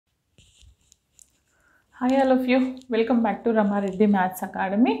Hi all of you, welcome back to Ramareddy Maths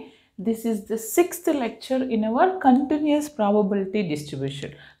Academy. This is the 6th lecture in our continuous probability distribution.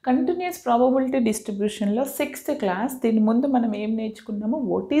 Continuous probability distribution lo 6th class దీని ముందు మనం ఏం నేర్చుకున్నాము,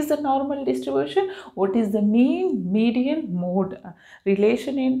 what is the normal distribution, what is the mean, median, mode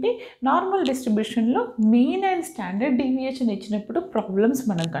relation ఏంటి, normal డిస్ట్రిబ్యూషన్లో mean and standard deviation ఇచ్చినప్పుడు problems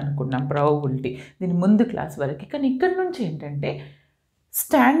మనం కనుక్కున్నాం probability దీని ముందు క్లాస్ వరకు. కానీ ఇక్కడ నుంచి ఏంటంటే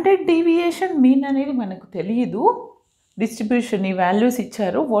స్టాండర్డ్ డీవియేషన్ మీన్ అనేది మనకు తెలియదు, డిస్ట్రిబ్యూషన్ ఈ వాల్యూస్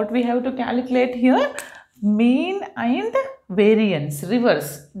ఇచ్చారు. What we have to calculate here mean and variance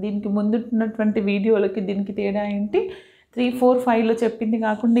reverse. దీనికి ముందున్నటువంటి వీడియోలకి దీనికి తేడా ఏంటి, 3, 4, 5లో చెప్పింది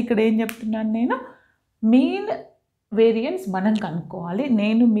కాకుండా ఇక్కడ ఏం చెప్తున్నాను నేను, మీన్ వేరియన్స్ మనం కనుక్కోవాలి.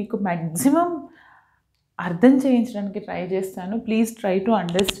 నేను మీకు మ్యాక్సిమం అర్థం చేయించడానికి ట్రై చేస్తాను. Please try to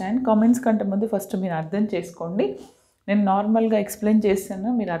understand. Comments కంటే ముందు ఫస్ట్ మీరు అర్థం చేసుకోండి. నేను నార్మల్గా ఎక్స్ప్లెయిన్ చేస్తాను,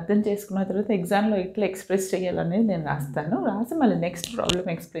 మీరు అర్థం చేసుకున్న తర్వాత ఎగ్జామ్లో ఎట్లా ఎక్స్ప్రెస్ చేయాలనేది నేను రాసి మళ్ళీ నెక్స్ట్ ప్రాబ్లం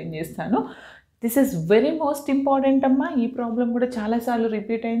ఎక్స్ప్లెయిన్ చేస్తాను. This is very most important అమ్మా. ఈ ప్రాబ్లం కూడా చాలాసార్లు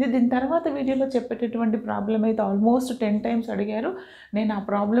రిపీట్ అయింది. దీని తర్వాత వీడియోలో చెప్పేటటువంటి ప్రాబ్లం అయితే ఆల్మోస్ట్ 10 times అడిగారు. నేను ఆ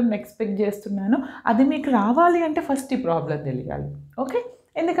ప్రాబ్లమ్ని ఎక్స్పెక్ట్ చేస్తున్నాను. అది మీకు రావాలి అంటే ఫస్ట్ ఈ ప్రాబ్లం తెలియాలి, ఓకే?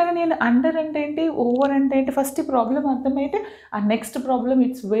 ఎందుకంటే నేను అండర్ అంటే ఏంటి, ఓవర్ అంటే ఏంటి, ఫస్ట్ ఈ ప్రాబ్లం అర్థమైతే ఆ next problem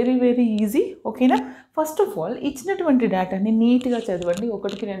it's very very easy, ఓకేనా? ఫస్ట్ ఆఫ్ ఆల్ ఇచ్చినటువంటి డేటాని నీట్గా చదవండి,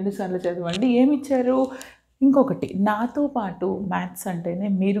 1కి 2 సార్లు చదవండి. ఏమి ఇచ్చారు, ఇంకొకటి నాతో పాటు మ్యాథ్స్ అంటేనే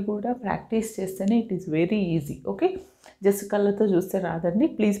మీరు కూడా ప్రాక్టీస్ చేస్తేనే it is very easy, okay? Just కళ్ళతో చూస్తే రాదండి,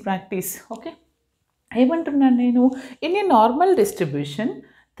 ప్లీజ్ ప్రాక్టీస్, ఓకే? ఏమంటున్నాను నేను, in a normal distribution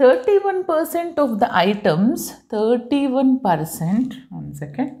 31% of the items, 31%,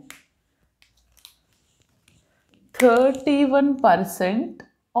 31%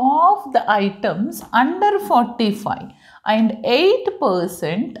 of the items under 45 and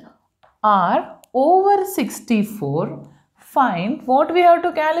 8% are over 64. Find what we have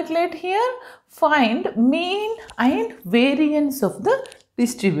to calculate here, find mean and variance of the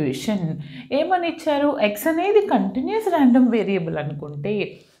distribution. ఏమని ఇచ్చారు, X అనేది continuous random variable అనుకుంటే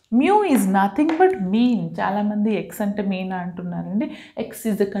mu is nothing but mean. చాలామంది X అంటే mean అంటున్నారండి. X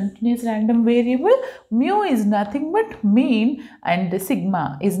is the continuous random variable, mu is nothing but mean and sigma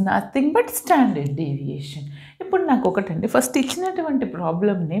is nothing but standard deviation. ఇప్పుడు నాకు ఒకటండి, ఫస్ట్ ఇచ్చినటువంటి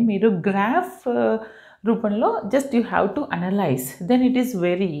ప్రాబ్లమ్ని మీరు గ్రాఫ్ రూపంలో just you have to analyse, then it is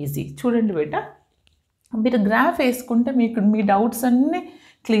very easy. చూడండి బేటా, మీరు గ్రాఫ్ వేసుకుంటే మీకు మీ డౌట్స్ అన్నీ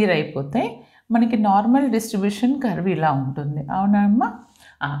క్లియర్ అయిపోతాయి. మనకి నార్మల్ డిస్ట్రిబ్యూషన్ కర్వ్ ఇలా ఉంటుంది, అవునా అమ్మా?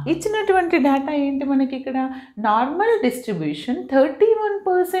 ఇచ్చినటువంటి డేటా ఏంటి మనకి ఇక్కడ, normal distribution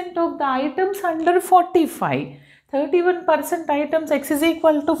 31% of the items under 45. 31% items X is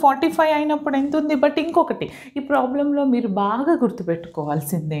equal to 45 అయినప్పుడు ఎంత ఉంది. బట్ ఇంకొకటి ఈ ప్రాబ్లంలో మీరు బాగా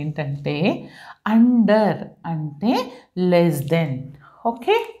గుర్తుపెట్టుకోవాల్సింది ఏంటంటే, అండర్ అంటే less than,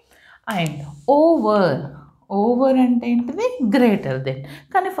 okay? And over అంటే ఏంటిది, గ్రేటర్ దెన్.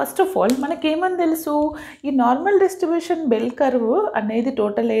 కానీ ఫస్ట్ ఆఫ్ ఆల్ మనకేమని తెలుసు, ఈ నార్మల్ డిస్ట్రిబ్యూషన్ బెల్ కర్వ్ అనేది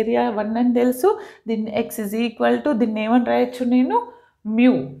టోటల్ ఏరియా 1 అని తెలుసు. దీన్ని ఎక్స్ ఈజ్ ఈక్వల్ టు, దీన్ని ఏమని రాయొచ్చు నేను,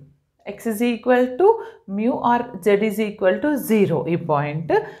 mu. X is equal to mu R Z is equal to 0 ఈ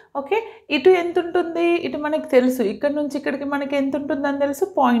పాయింట్, ఓకే? ఇటు ఎంత ఉంటుంది, ఇటు మనకి తెలుసు, ఇక్కడ నుంచి ఇక్కడికి మనకి ఎంత ఉంటుందని తెలుసు,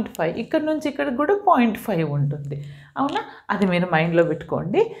 0.5. ఇక్కడ నుంచి ఇక్కడికి కూడా 0.5 ఉంటుంది, అవునా? అది మీరు మైండ్లో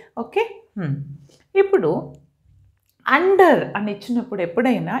పెట్టుకోండి, ఓకే? ఇప్పుడు అండర్ అని ఇచ్చినప్పుడు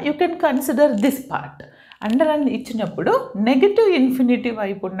ఎప్పుడైనా you can consider this part. Under అని ఇచ్చినప్పుడు నెగటివ్ ఇన్ఫినిటీ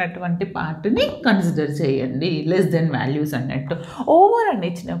వైపు ఉన్నటువంటి పార్ట్ని కన్సిడర్ చేయండి, లెస్ దెన్ వాల్యూస్ అన్నట్టు. ఓవర్ అని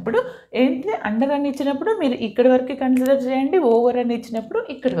ఇచ్చినప్పుడు ఏంటి, అండర్ అని ఇచ్చినప్పుడు మీరు ఇక్కడి వరకు కన్సిడర్ చేయండి, ఓవర్ అని ఇచ్చినప్పుడు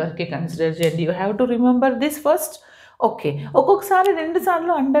ఇక్కడి వరకు కన్సిడర్ చేయండి. You have to remember this first, okay? ఒక్కొక్కసారి 2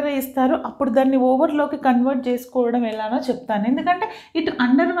 సార్లు అండర్ ఇస్తారు, అప్పుడు దాన్ని ఓవర్లోకి కన్వర్ట్ చేసుకోవడం ఎలానో చెప్తాను. ఎందుకంటే ఇటు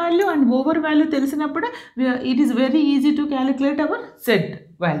under value and over value తెలిసినప్పుడు it is very easy to calculate hour Z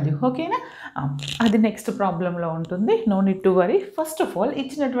value, ఓకేనా? అది నెక్స్ట్ ప్రాబ్లంలో ఉంటుంది, no need to worry. First of all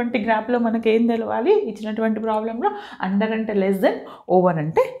ఇచ్చినటువంటి గ్రాఫ్లో మనకి ఏం తెలవాలి, ఇచ్చినటువంటి ప్రాబ్లంలో అండర్ అంటే లెస్ దెన్, ఓవర్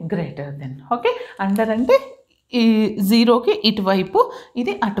అంటే గ్రేటర్ దెన్, ఓకే? అండర్ అంటే ఈ 0కి ఇటువైపు,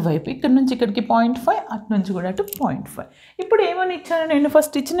 ఇది అటువైపు, ఇక్కడ నుంచి ఇక్కడికి 0.5, అటు నుంచి కూడా అటు 0.5. ఇప్పుడు ఏమని ఇచ్చాను నేను,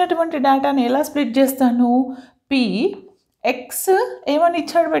 ఫస్ట్ ఇచ్చినటువంటి డేటాని ఎలా స్ప్లిట్ చేస్తాను, పి ఎక్స్ ఏమని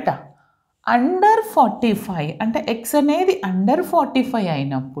ఇచ్చాడు బేటా, అండర్ 45 అంటే ఎక్స్ అనేది అండర్ 45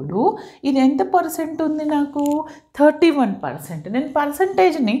 అయినప్పుడు ఇది ఎంత పర్సెంట్ ఉంది నాకు, 31%. నేను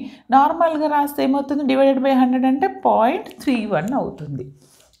పర్సంటేజ్ని నార్మల్గా రాస్తే ఏమవుతుంది, డివైడెడ్ బై 100 అంటే 0.31 అవుతుంది.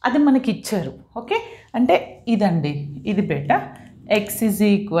 అది మనకి ఇచ్చారు, ఓకే? అంటే ఇదండి, ఇది బేటా ఎక్స్ ఈజ్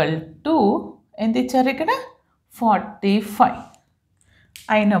ఈక్వల్ టు ఎంత ఇచ్చారు ఇక్కడ, 45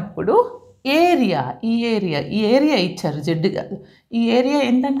 అయినప్పుడు ఏరియా ఈ ఏరియా ఇచ్చారు, జెడ్ కాదు. ఈ ఏరియా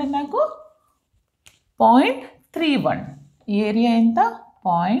ఎంతంటే నాకు 0.31. ఈ ఏరియా ఎంత?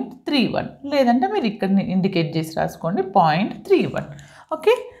 0.31. లేదంటే మీరు ఇక్కడ ఇండికేట్ చేసి రాసుకోండి 0.31.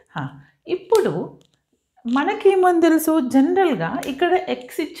 ఓకే. ఇప్పుడు మనకేమని తెలుసు, జనరల్గా ఇక్కడ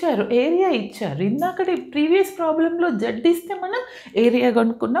ఎక్స్ ఇచ్చారు, ఏరియా ఇచ్చారు. ఇందాక ప్రీవియస్ ప్రాబ్లంలో జెడ్ ఇస్తే మనం area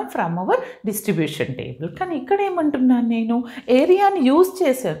కనుక్కున్నాం from our distribution table. కానీ ఇక్కడ ఏమంటున్నాను నేను, ఏరియాని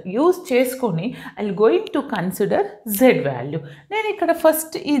యూజ్ చేసుకొని I going to consider Z value. నేను ఇక్కడ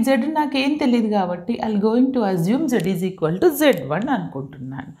ఫస్ట్ ఈ జెడ్ నాకేం తెలియదు కాబట్టి I going to assume Z is equal to Z1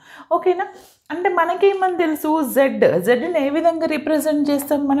 అనుకుంటున్నాను. ఓకేనా? అంటే మనకేమని తెలుసు, జెడ్ని ఏ విధంగా రిప్రజెంట్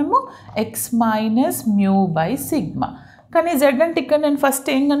చేస్తాం మనము, x minus mu by sigma. కానీ జెడ్ అంటే ఇక్కడ నేను ఫస్ట్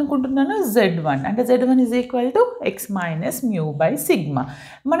ఏం అనుకుంటున్నాను, Z1. అంటే Z1 is equal to x minus mu by sigma.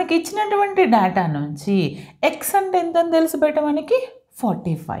 మనకి ఇచ్చినటువంటి డేటా నుంచి x అంటే ఎంతని తెలుసు బయట మనకి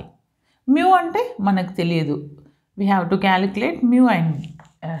 45. మ్యూ అంటే మనకు తెలియదు, we have to calculate mu and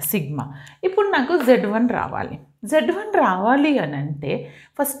sigma. ఇప్పుడు నాకు Z1 రావాలి. Z1 రావాలి అని అంటే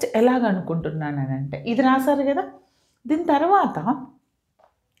ఫస్ట్ ఎలాగనుకుంటున్నాను అని అంటే ఇది రాశారు కదా. దీని తర్వాత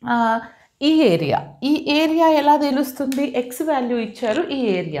ఈ ఏరియా ఎలా తెలుస్తుంది, ఎక్స్ వాల్యూ ఇచ్చారు, ఈ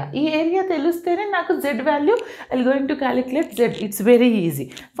ఏరియా తెలిస్తేనే నాకు Z value I going to calculate Z. It's very easy.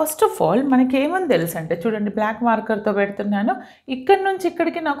 First of all మనకి ఏమని తెలుసు అంటే చూడండి, బ్లాక్ మార్కర్తో పెడుతున్నాను. ఇక్కడ నుంచి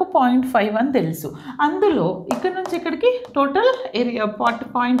ఇక్కడికి నాకు 0.5 అని తెలుసు. అందులో ఇక్కడ నుంచి ఇక్కడికి టోటల్ ఏరియా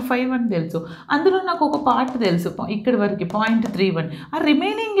 0.5 అని తెలుసు. అందులో నాకు ఒక పార్ట్ తెలుసు, ఇక్కడి వరకు 0.31. ఆ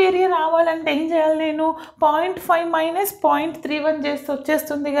రిమైనింగ్ ఏరియా రావాలంటే ఏం చేయాలి, నేను 0.5 మైనస్ 0.31 చేస్తే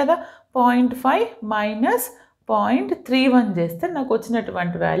వచ్చేస్తుంది కదా. 0.5 మైనస్ 0.31 చేస్తే నాకు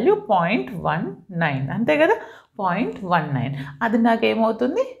వచ్చినటువంటి వాల్యూ 0.19, అంతే కదా. 0.19 అది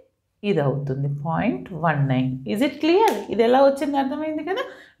నాకేమవుతుంది, ఇది అవుతుంది 0.19. Is it clear? ఇది ఎలా వచ్చింది అర్థమైంది కదా.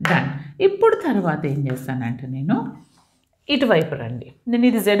 డన్. ఇప్పుడు తర్వాత ఏం చేస్తానంటే నేను ఇటువైపు రండి, నేను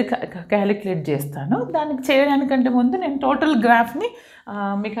ఇది జెడ్ క్యాలిక్యులేట్ చేస్తాను. దానికి చేయడానికంటే ముందు నేను టోటల్ గ్రాఫ్ని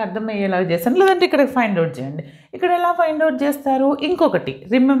మీకు అర్థమయ్యేలాగా చేస్తాను, లేదంటే ఇక్కడ ఫైండ్ అవుట్ చేయండి. ఇక్కడ ఎలా ఫైండ్ అవుట్ చేస్తారు, ఇంకొకటి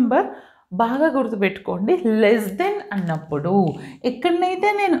రిమెంబర్, బాగా గుర్తుపెట్టుకోండి. లెస్ దెన్ అన్నప్పుడు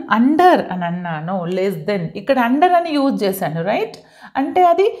ఎక్కడనైతే నేను అండర్ అని అన్నానో లెస్ దెన్, ఇక్కడ అండర్ అని యూజ్ చేశాను, రైట్? అంటే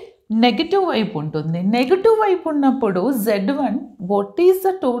అది నెగిటివ్ వైపు ఉంటుంది. నెగిటివ్ వైపు ఉన్నప్పుడు Z1 what is the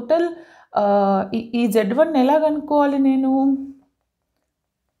total, ఈ Z1 ఎలా కనుక్కోవాలి, నేను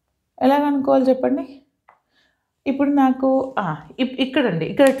ఎలా కనుక్కోవాలి చెప్పండి. ఇప్పుడు నాకు ఇక్కడ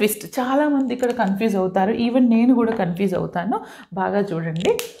ట్విస్ట్, చాలామంది ఇక్కడ కన్ఫ్యూజ్ అవుతారు, ఈవెన్ నేను కూడా కన్ఫ్యూజ్ అవుతాను. బాగా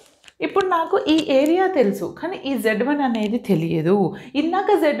చూడండి, ఇప్పుడు నాకు ఈ ఏరియా తెలుసు కానీ ఈ Z1 అనేది తెలియదు. ఇందాక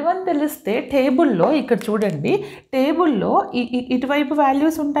Z1 తెలిస్తే టేబుల్లో ఇక్కడ చూడండి, టేబుల్లో ఇటువైపు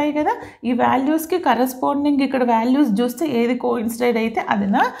వాల్యూస్ ఉంటాయి కదా, ఈ వాల్యూస్కి కరస్పాండింగ్ ఇక్కడ వాల్యూస్ చూస్తే ఏది కోఇన్సైడ్ అయితే అది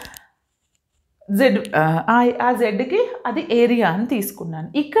నా జెడ్, ఆ జెడ్కి అది ఏరియా అని తీసుకున్నాను.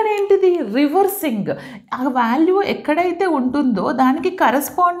 ఇక్కడ ఏంటిది రివర్సింగ్, ఆ వాల్యూ ఎక్కడైతే ఉంటుందో దానికి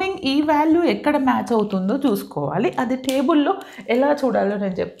కరస్పాండింగ్ ఈ వాల్యూ ఎక్కడ మ్యాచ్ అవుతుందో చూసుకోవాలి. అది టేబుల్లో ఎలా చూడాలో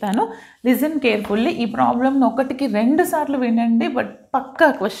నేను చెప్తాను. Listen carefully. ఈ ప్రాబ్లమ్ని 1కి 2 సార్లు వినండి, బట్ పక్కా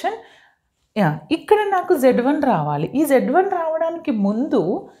క్వశ్చన్. ఇక్కడ నాకు Z1 రావాలి. ఈ Z1 రావడానికి ముందు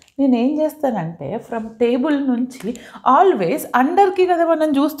నేను ఏం చేస్తానంటే ఫ్రమ్ టేబుల్ నుంచి ఆల్వేస్ అండర్కి కదా మనం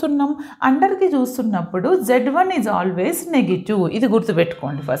చూస్తున్నాం, అండర్కి చూస్తున్నప్పుడు Z1 ఈజ్ ఆల్వేస్ నెగిటివ్. ఇది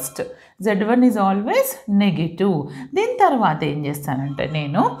గుర్తుపెట్టుకోండి. First Z1 is always negative. దీని తర్వాత ఏం చేస్తానంటే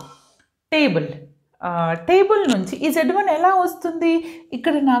నేను టేబుల్ నుంచి ఈ Z1 ఎలా వస్తుంది,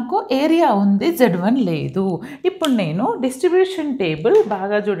 ఇక్కడ నాకు ఏరియా ఉంది, Z1 లేదు. ఇప్పుడు నేను డిస్ట్రిబ్యూషన్ టేబుల్,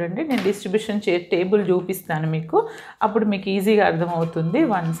 బాగా చూడండి, నేను డిస్ట్రిబ్యూషన్ టేబుల్ చూపిస్తాను మీకు, అప్పుడు మీకు ఈజీగా అర్థమవుతుంది.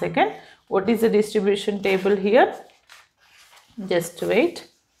 1 second. What is the distribution table here? Just wait.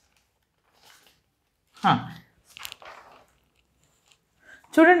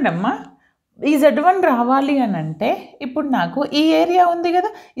 చూడండి అమ్మా, ఈ Z1 రావాలి అని అంటే ఇప్పుడు నాకు ఈ ఏరియా ఉంది కదా,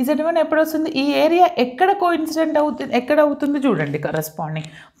 ఈ Z1 ఎప్పుడు వస్తుంది, ఈ ఏరియా ఎక్కడ కోఇన్సిడెంట్ అవుతుంది, ఎక్కడ అవుతుంది చూడండి, కరస్పాండింగ్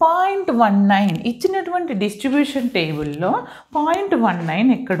 0.19 ఇచ్చినటువంటి డిస్ట్రిబ్యూషన్ టేబుల్లో 0.19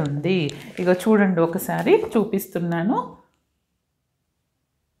 ఎక్కడుంది, ఇక చూడండి, ఒకసారి చూపిస్తున్నాను.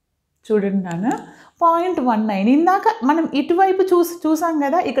 చూడండి నాన్న, 0.19. ఇందాక మనం ఇటువైపు చూసాం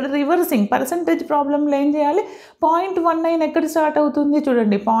కదా, ఇక్కడ రివర్సింగ్ పర్సంటేజ్ ప్రాబ్లంలో ఏం చేయాలి, 0.19 ఎక్కడ స్టార్ట్ అవుతుంది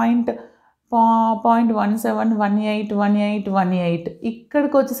చూడండి, 0.17181818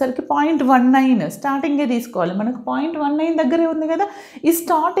 ఇక్కడికి వచ్చేసరికి 0.19 స్టార్టింగే తీసుకోవాలి. మనకు 0.19 దగ్గరే ఉంది కదా, ఈ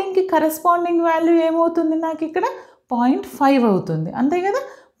స్టార్టింగ్కి కరెస్పాండింగ్ వాల్యూ ఏమవుతుంది, నాకు ఇక్కడ 0.5 అవుతుంది, అంతే కదా,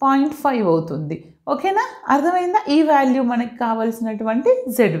 0.5 అవుతుంది. ఓకేనా, అర్థమైందా? ఈ వాల్యూ మనకి కావాల్సినటువంటి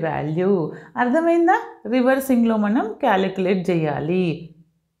Z వాల్యూ అర్థమైందా? రివర్సింగ్లో మనం క్యాలిక్యులేట్ చేయాలి.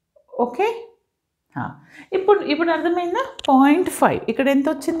 ఓకే. ఇప్పుడు అర్థమైందా? 0.5 ఇక్కడ ఎంత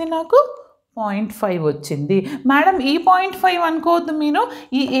వచ్చింది నాకు? 0.5 వచ్చింది. మేడం ఈ 0.5 అనుకోవద్దు మీరు,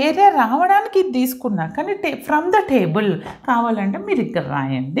 ఈ ఏరియా రావడానికి ఇది తీసుకున్నా, కానీ ఫ్రమ్ ద టేబుల్ కావాలంటే మీరు ఇక్కడ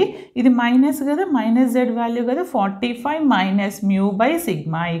రాయండి. ఇది మైనస్ కదా, మైనస్ జెడ్ వాల్యూ కదా, 45 minus mu by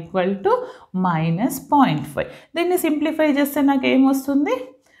sigma equal to minus 0.5. దీన్ని సింప్లిఫై చేస్తే నాకు ఏమొస్తుంది?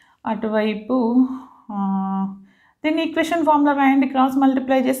 అటువైపు దీన్ని ఈక్వేషన్ ఫార్ములా రాయండి, క్రాస్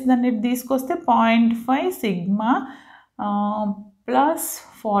మల్టిప్లై చేసి దాన్ని తీసుకొస్తే 0.5 sigma plus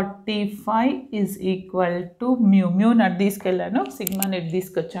 45 is equal to mu నట్ తీసుకెళ్ళాను, సిగ్మా నెట్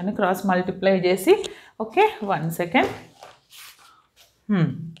తీసుకొచ్చాను క్రాస్ మల్టిప్లై చేసి. Okay, 1 second.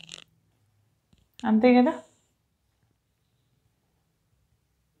 అంతే కదా.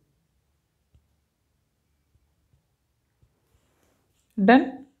 డన్.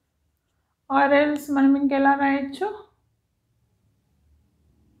 ఆర్ ఎల్స్ మనం ఇంకెలా రాయొచ్చు?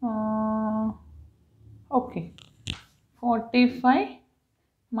 Okay, 45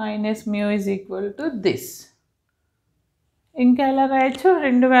 minus mu is equal to this. ఇంకా ఎలా రాయొచ్చు?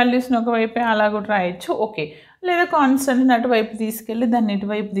 రెండు వాల్యూస్ని ఒకవైపే అలా కూడా రాయొచ్చు. ఓకే, లేదా కాన్స్టెంట్ని అటువైపు తీసుకెళ్ళి దాన్ని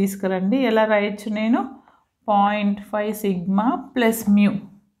ఇటువైపు తీసుకురండి. ఎలా రాయొచ్చు నేను? 0.5 సిగ్మా ప్లస్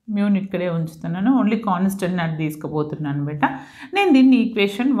మ్యూని ఇక్కడే ఉంచుతున్నాను, ఓన్లీ కాన్స్టెంట్ని అటు తీసుకుపోతున్నాను బేట. నేను దీన్ని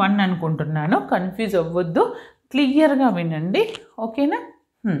ఈక్వేషన్ 1 అనుకుంటున్నాను, కన్ఫ్యూజ్ అవ్వద్దు, క్లియర్గా వినండి. ఓకేనా?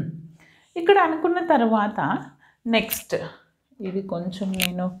 ఇక్కడ అనుకున్న తర్వాత నెక్స్ట్ ఇది కొంచెం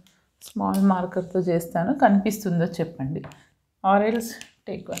నేను స్మాల్ మార్కర్తో చేస్తాను, కనిపిస్తుందో చెప్పండి. Or else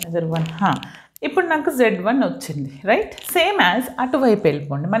take another 1. ఇప్పుడు నాకు Z1 వచ్చింది, రైట్? సేమ్ యాజ్ అటువైపు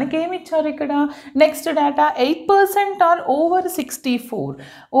వెళ్ళిపోండి. మనకి ఏమి ఇచ్చారు ఇక్కడ? Next data 8% are over 64.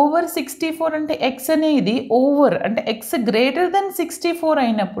 Over 64 అంటే ఎక్స్ అనేది ఓవర్ అంటే ఎక్స్ గ్రేటర్ దెన్ 64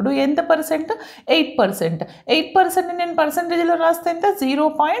 అయినప్పుడు ఎంత పర్సెంట్? 8%. 8% నేను పర్సెంటేజ్లో రాస్తే ఎంత?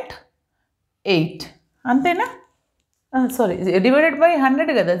 0.8. అంతేనా? సారీ, డివైడెడ్ బై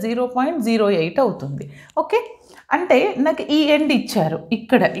 100 కదా, 0.08 అవుతుంది. ఓకే, అంటే నాకు ఈ ఎండ్ ఇచ్చారు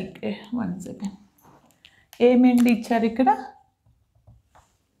ఇక్కడ. 1 సెకండ్, ఏం ఎండ్ ఇచ్చారు ఇక్కడ?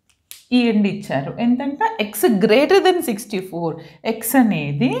 ఈ ఎండ్ ఇచ్చారు ఎంతంట? X greater than 64. ఎక్స్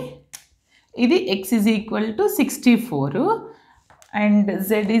అనేది ఇది X is equal to 64 and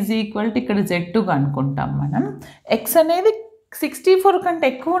Z is equal to ఇక్కడ Z2 అనుకుంటాం మనం. ఎక్స్ అనేది 64 కంటే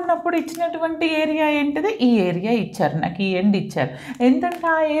ఎక్కువ ఉన్నప్పుడు ఇచ్చినటువంటి ఏరియా ఏంటిది? ఈ ఏరియా ఇచ్చారు నాకు, ఈ ఎండ్ ఇచ్చారు. ఎంతంటే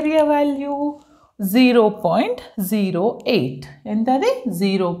ఆ ఏరియా వాల్యూ 0.08. ఎంతది?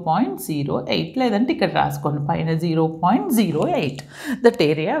 0.08, లేదంటే ఇక్కడ రాసుకోండి పైన 0.08 దట్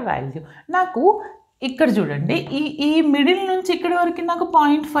ఏరియా వాల్యూ. నాకు ఇక్కడ చూడండి, ఈ మిడిల్ నుంచి ఇక్కడి వరకు నాకు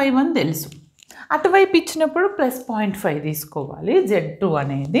 0.5 అని తెలుసు. అటువైపు ఇచ్చినప్పుడు +0.5 తీసుకోవాలి. Z2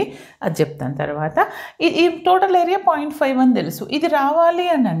 అనేది అది చెప్తాను తర్వాత. ఈ టోటల్ ఏరియా 0.5 అని తెలుసు. ఇది రావాలి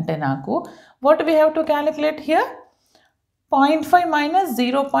అని అంటే నాకు what we have to calculate here? 0.5 minus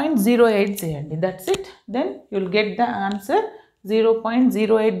 0.08 చేయండి, that's it. Then you'll get the answer.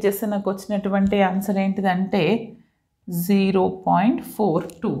 0.08 చేస్తే నాకు వచ్చినటువంటి ఆన్సర్ ఏంటిదంటే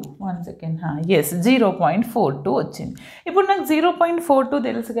 0.42. 1 సెకండ్, ఎస్ 0.42 వచ్చింది. ఇప్పుడు నాకు 0.42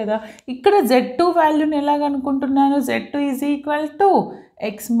 తెలుసు కదా. ఇక్కడ Z2 వాల్యూని ఎలాగనుకుంటున్నాను? Z2 is equal to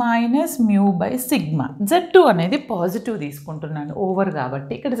X minus mu by sigma. Z2 అనేది పాజిటివ్ తీసుకుంటున్నాను ఓవర్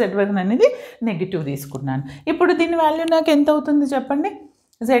కాబట్టి, ఇక్కడ Z1 అనేది నెగిటివ్ తీసుకున్నాను. ఇప్పుడు దీని వాల్యూ నాకు ఎంత అవుతుంది చెప్పండి?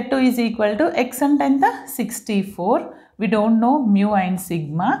 Z2 is equal to X అంటే ఎంత? 64. We don't know mu and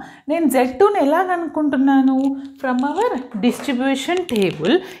sigma. నేను Z2ని ఎలాగనుకుంటున్నాను? From our distribution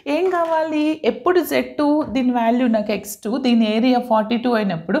table. ఏం కావాలి? ఎప్పుడు Z2 దీని వాల్యూ నాకు x2, దీని ఏరియా 42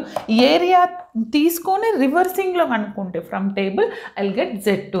 అయినప్పుడు ఏరియా తీసుకొని రివర్సింగ్లో అనుకుంటే from table I will get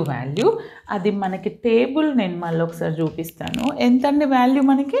Z2 value. అది మనకి టేబుల్ నేను మళ్ళీ ఒకసారి చూపిస్తాను. ఎంతండి వాల్యూ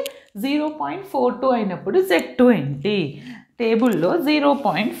మనకి? 0.42 అయినప్పుడు Z2 ఏంటి? టేబుల్లో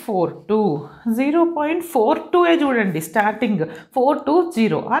 0.42. 0.42 చూడండి, స్టార్టింగ్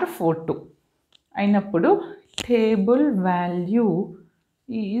 420 ఆర్ 42 అయినప్పుడు టేబుల్ వాల్యూ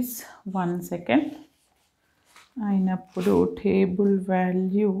ఈజ్ 1 సెకండ్ అయినప్పుడు టేబుల్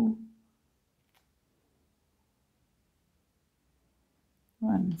వాల్యూ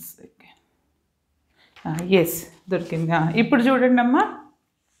 1 సెకండ్, ఎస్ దొరికింది. ఇప్పుడు చూడండి అమ్మా,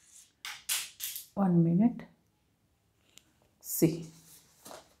 1 మినిట్.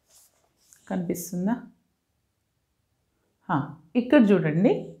 కనిపిస్తుందా? ఇక్కడ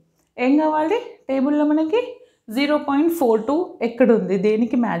చూడండి, ఏం కావాలి? టేబుల్లో మనకి 0.42 ఎక్కడ ఉంది?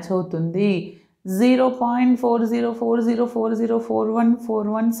 దేనికి మ్యాచ్ అవుతుంది?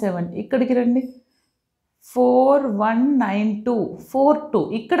 0.404040414117. ఇక్కడికి రండి, 4192 42.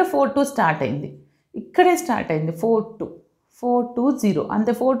 ఇక్కడ 42 స్టార్ట్ అయింది, ఇక్కడే స్టార్ట్ అయింది 42 420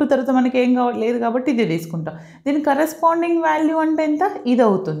 అంతే 4 తర్వాత మనకి ఏం లేదు కాబట్టి ఇది తీసుకుంటాం దీని కరెస్పాండింగ్ వాల్యూ అంటే ఎంత ఇది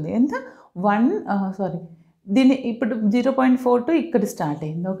అవుతుంది ఎంత 1 దీని ఇప్పుడు 0.42 ఇక్కడ స్టార్ట్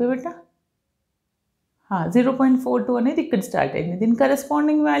అయింది ఓకే బేటా 0.42 అనేది ఇక్కడ స్టార్ట్ అయింది దీని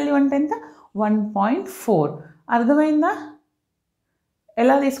కరెస్పాండింగ్ వాల్యూ అంటే ఎంత 1.4 అర్థమైందా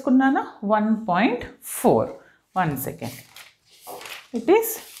ఎలా తీసుకున్నాను 1.4 1 సెకండ్ ఇట్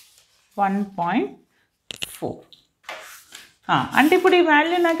ఈస్ 1.4 అంటే ఇప్పుడు ఈ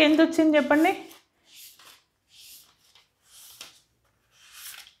వాల్యూ నాకు ఎంత వచ్చింది చెప్పండి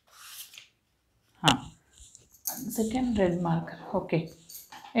సెకండ్ రెడ్ మార్కర్ ఓకే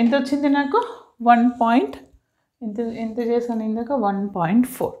ఎంత వచ్చింది నాకు 1 ఎంత చేశాను ఇందాక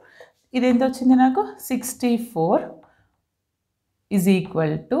 1.4 ఇది ఎంత వచ్చింది నాకు 64 is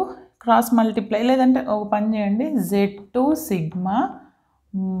equal to cross multiply లేదంటే ఒక పని చేయండి Z2 సిగ్మా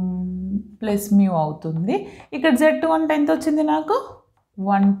ప్లస్ మ్యూ అవుతుంది ఇక్కడ Z2 అంటే ఎంత వచ్చింది నాకు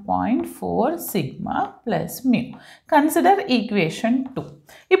 1.4 sigma plus mu consider equation 2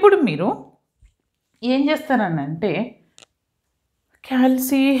 ఇప్పుడు మీరు ఏం చేస్తారనంటే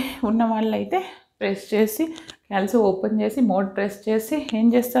క్యాల్సీ ఉన్న వాళ్ళైతే ప్రెస్ చేసి క్యాల్సీ ఓపెన్ చేసి మోడ్ ప్రెస్ చేసి ఏం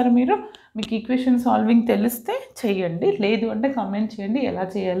చేస్తారు మీరు మీకు ఈక్వేషన్ సాల్వింగ్ తెలిస్తే చేయండి లేదు అంటే కామెంట్ చేయండి ఎలా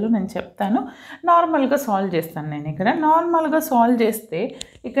చేయాలో నేను చెప్తాను నార్మల్గా సాల్వ్ చేస్తాను నేను ఇక్కడ నార్మల్గా సాల్వ్ చేస్తే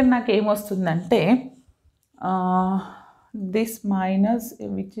ఇక్కడ నాకు ఏమొస్తుందంటే this minus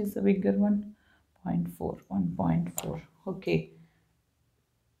which is the bigger 1.4 okay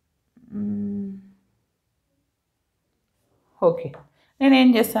okay నేనేం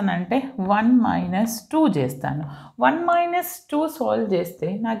చేస్తానంటే 1 - 2 చేస్తాను 1 - 2 సాల్వ్ చేస్తే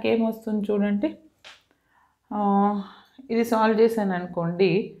నాకేమొస్తుంది చూడండి ఇది సాల్వ్ చేశాను అనుకోండి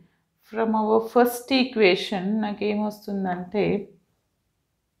ఫ్రమ్ అవర్ ఫస్ట్ ఈక్వేషన్ నాకేమొస్తుందంటే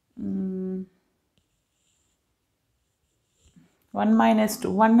 1 -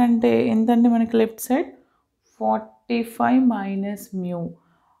 2 1 అంటే ఎంతండి మనకి లెఫ్ట్ సైడ్ 45 - మ్యూ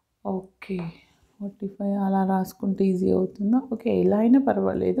ఓకే 45 అలా రాసుకుంటే ఈజీ అవుతుందా ఓకే ఇలా అయినా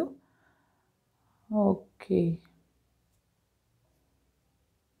పర్వాలేదు ఓకే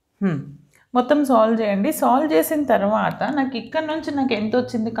మొత్తం సాల్వ్ చేయండి సాల్వ్ చేసిన తర్వాత నాకు ఇక్కడ నుంచి నాకు ఎంత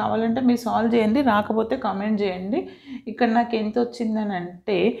వచ్చింది కావాలంటే మీరు సాల్వ్ చేయండి రాకపోతే కామెంట్ చేయండి ఇక్కడ నాకు ఎంత వచ్చిందని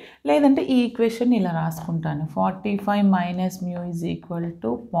అంటే లేదంటే ఈ ఈక్వేషన్ ఇలా రాసుకుంటాను 45 - mu is equal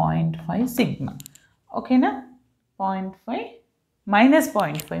to 0.5 sigma ఓకేనా 0.5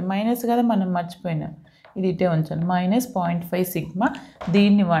 -0.5 మైనస్ కదా మనం మర్చిపోయినాం ఇది ఇటే ఉంచాను -0.5 సిగ్మా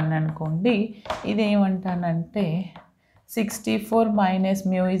దీన్ని 1 అనుకోండి ఇది ఏమంటానంటే 64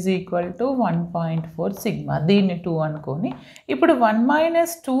 - mu is equal to 1.4 sigma దీన్ని 2 అనుకొని ఇప్పుడు 1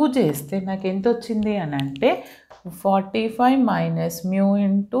 - 2 చేస్తే నాకు ఎంత వచ్చింది అని అంటే 45 - మ్యూ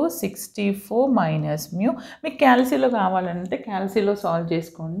ఇంటూ 64 - మ్యూ మీకు క్యాల్సీలో కావాలంటే క్యాల్సీలో సాల్వ్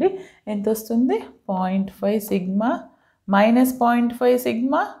చేసుకోండి ఎంత వస్తుంది 0.5 sigma -0.5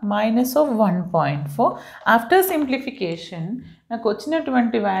 sigma minus of 1.4 after simplification నాకు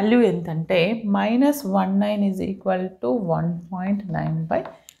వచ్చినటువంటి వాల్యూ ఎంతంటే -19 is equal to 1.9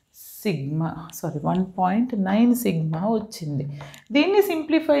 sigma 1.9 sigma వచ్చింది దీన్ని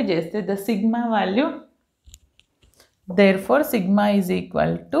సింప్లిఫై చేస్తే the sigma value therefore sigma is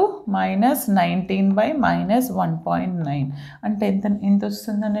equal to -19 by -1.9 అంటే ఎంత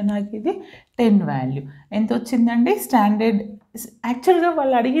వస్తుందండి నాకు ఇది 10 వాల్యూ ఎంత వచ్చిందండి స్టాండర్డ్ యాక్చువల్గా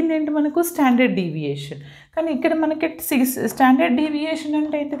వాళ్ళు అడిగింది ఏంటి మనకు స్టాండర్డ్ డీవియేషన్ కానీ ఇక్కడ మనకి స్టాండర్డ్ డీవియేషన్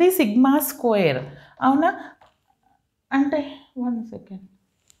అంటే ఏంటిది సిగ్మా స్క్వేర్ అవునా అంటే 1 second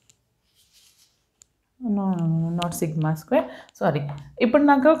not sigma square sorry ఇప్పుడు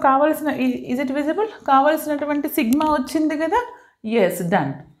నాకు కావాల్సిన ఈజ్ ఇట్ విజిబుల్ కావాల్సినటువంటి సిగ్మా వచ్చింది కదా ఎస్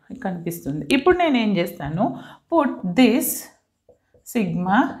డన్ కనిపిస్తుంది ఇప్పుడు నేను ఏం చేస్తాను put this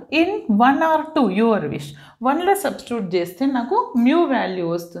sigma in 1 or 2 your wish 1లో substitute చేస్తే నాకు మ్యూ వాల్యూ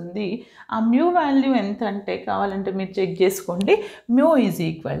వస్తుంది ఆ మ్యూ వాల్యూ ఎంత అంటే కావాలంటే మీరు చెక్ చేసుకోండి మ్యూ ఈజ్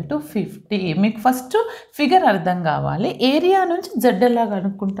ఈక్వల్ టు 50 మీకు ఫస్ట్ ఫిగర్ అర్థం కావాలి ఏరియా నుంచి జెడ్ ఎలా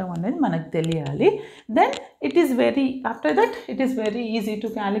కనుక్కుంటాం అనేది మనకు తెలియాలి then it is very after that it is very easy to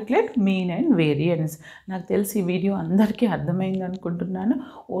calculate mean and variance నాకు తెలిసి ఈ వీడియో అందరికీ అర్థమైంది అనుకుంటున్నాను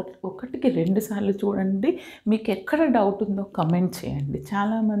ఒకటికి 2 సార్లు చూడండి మీకు ఎక్కడ డౌట్ ఉందో కమెంట్ చేయండి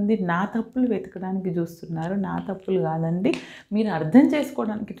చాలామంది నా తప్పులు వెతకడానికి చూస్తున్నారు నా తప్పులు కాదండి మీరు అర్థం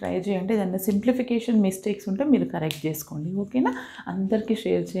చేసుకోవడానికి ట్రై చేయండి ఏదైనా సింప్లిఫికేషన్ మిస్టేక్స్ ఉంటే మీరు కరెక్ట్ చేసుకోండి ఓకేనా అందరికీ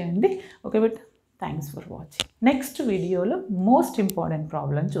షేర్ చేయండి okay but thanks for watching next వీడియోలో మోస్ట్ ఇంపార్టెంట్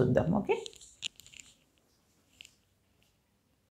ప్రాబ్లం చూద్దాం ఓకే